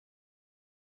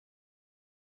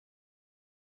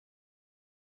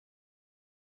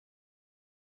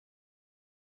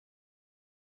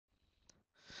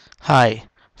Hi,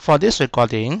 for this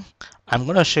recording, I'm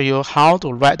going to show you how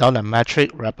to write down a metric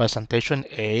representation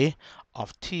A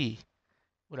of T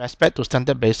with respect to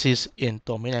standard basis in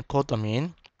domain and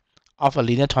codomain of a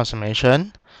linear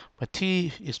transformation where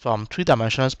T is from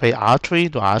three-dimensional space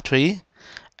R3 to R3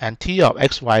 and T of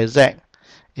x, y, z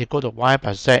equal to y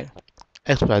plus z,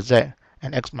 x plus z,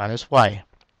 and x minus y.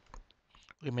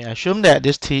 We may assume that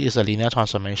this T is a linear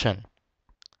transformation.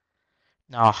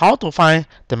 Now, how to find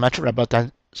the metric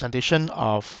representation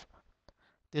of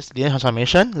this linear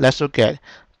transformation? Let's look at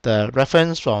the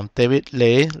reference from David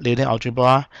Ley, Linear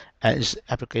Algebra, and its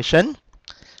application.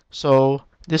 So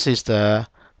this is the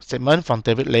statement from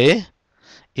David Ley.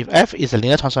 If f is a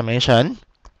linear transformation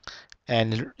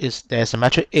and there's a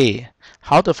metric A,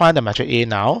 how to find the metric A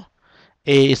now?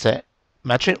 A is a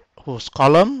metric whose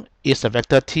column is a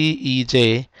vector T,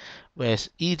 Ej, whereas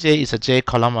Ej is a j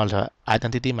column of the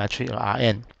identity matrix or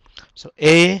Rn. So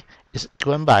A is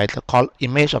given by the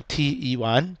image of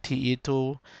Te1,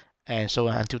 Te2, and so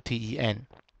on until Ten.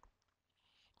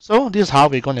 So this is how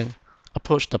we're going to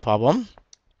approach the problem.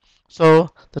 So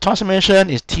the transformation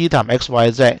is T times x,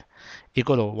 y, z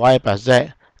equal to y plus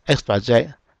z, x plus z,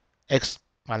 x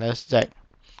minus z.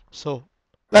 So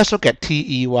let's look at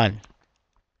Te1.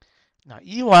 Now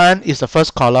E1 is the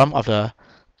first column of the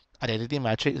identity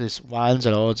matrix is 1,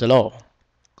 0, 0.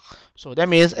 So that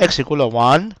means x equal to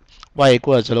 1, y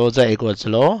equal to 0, z equal to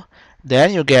 0.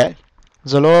 Then you get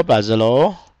 0 plus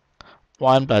 0,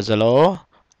 1 plus 0,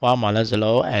 1 minus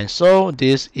 0, and so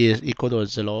this is equal to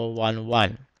 0, 1,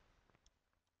 1.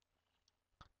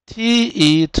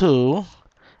 Te2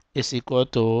 is equal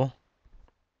to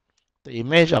the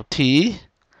image of T,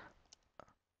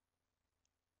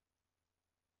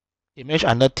 image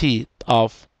under T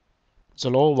of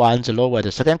 0, 1, 0, where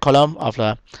the second column of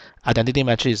the identity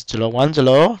matrix is 0, 1,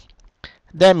 0.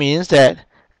 That means that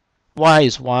y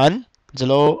is 1,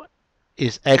 0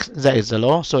 is x, z is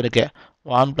 0, so they get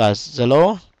 1 plus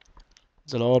 0,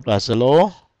 0 plus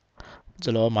 0,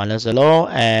 0 minus 0,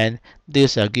 and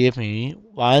this will give me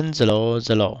 1, 0,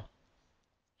 0.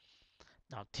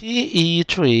 Now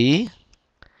Te3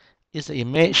 is the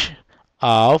image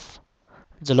of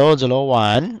 0, 0,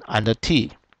 1 under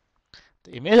T.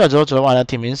 The image of 0, 0, 1 under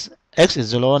T means x is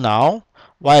 0 now,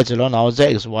 y is 0 now, z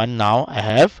is 1 now. I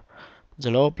have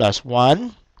 0 plus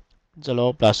 1,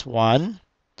 0 plus 1,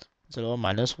 0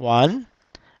 minus 1,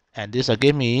 and this will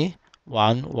give me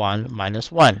 1, 1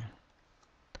 minus 1.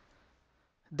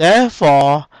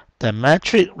 Therefore, the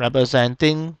metric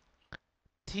representing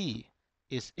T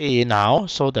is A now,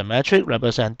 so the metric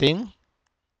representing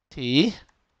T,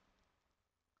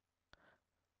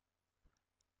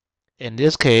 in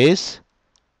this case,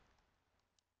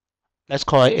 let's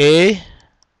call it A,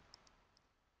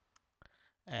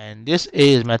 and this A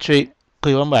is metric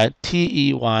given by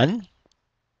Te1,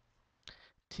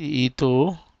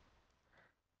 Te2,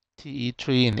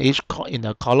 Te3 in each in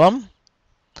the column,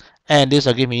 and this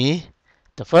will give me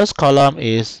the first column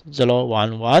is 0,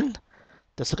 1, 1,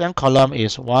 the second column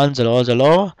is 1, 0,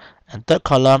 0, and third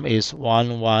column is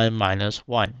 1, 1 minus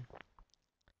 1.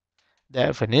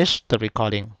 That finished the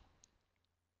recording.